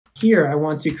Here, I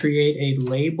want to create a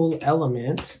label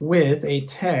element with a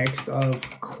text of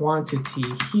quantity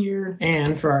here.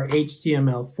 And for our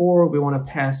HTML4, we want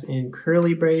to pass in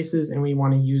curly braces and we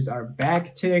want to use our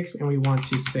backticks and we want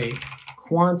to say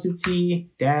quantity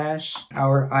dash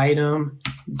our item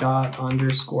dot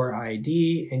underscore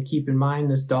ID, and keep in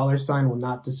mind this $ will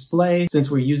not display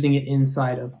since we're using it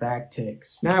inside of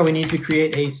backticks. Now we need to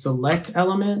create a select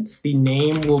element. The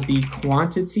name will be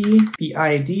quantity. The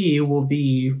ID will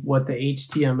be what the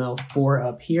HTML4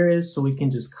 up here is, so we can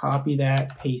just copy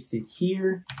that, paste it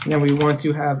here. And then we want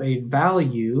to have a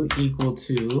value equal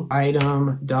to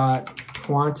item dot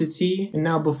quantity. And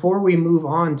now before we move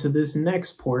on to this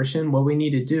next portion, what we need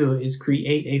to do is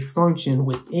create a function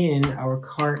within our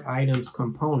cart items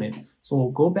component. So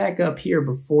we'll go back up here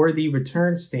before the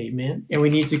return statement and we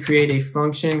need to create a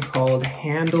function called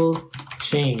handle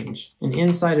change. And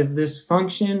inside of this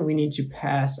function, we need to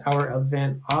pass our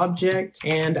event object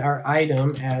and our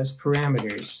item as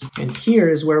parameters. And here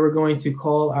is where we're going to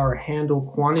call our handle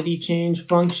quantity change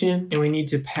function. And we need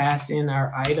to pass in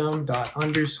our item dot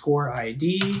underscore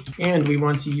ID. And we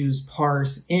want to use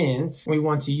parse int. We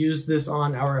want to use this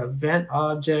on our event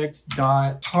object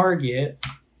dot target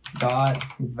dot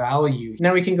value.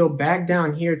 Now we can go back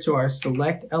down here to our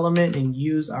select element and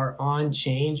use our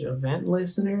onChange event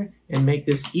listener and make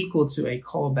this equal to a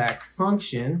callback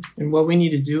function. And what we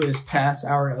need to do is pass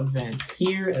our event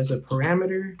here as a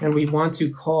parameter, and we want to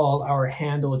call our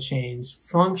handle change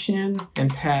function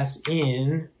and pass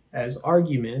in as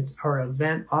arguments our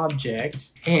event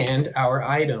object and our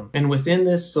item. And within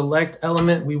this select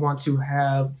element, we want to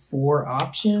have 4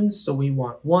 options. So we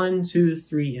want 1, 2,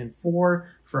 3, and 4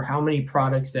 for how many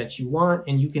products that you want,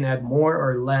 and you can add more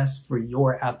or less for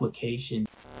your application.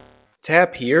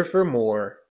 Tap here for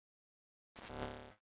more.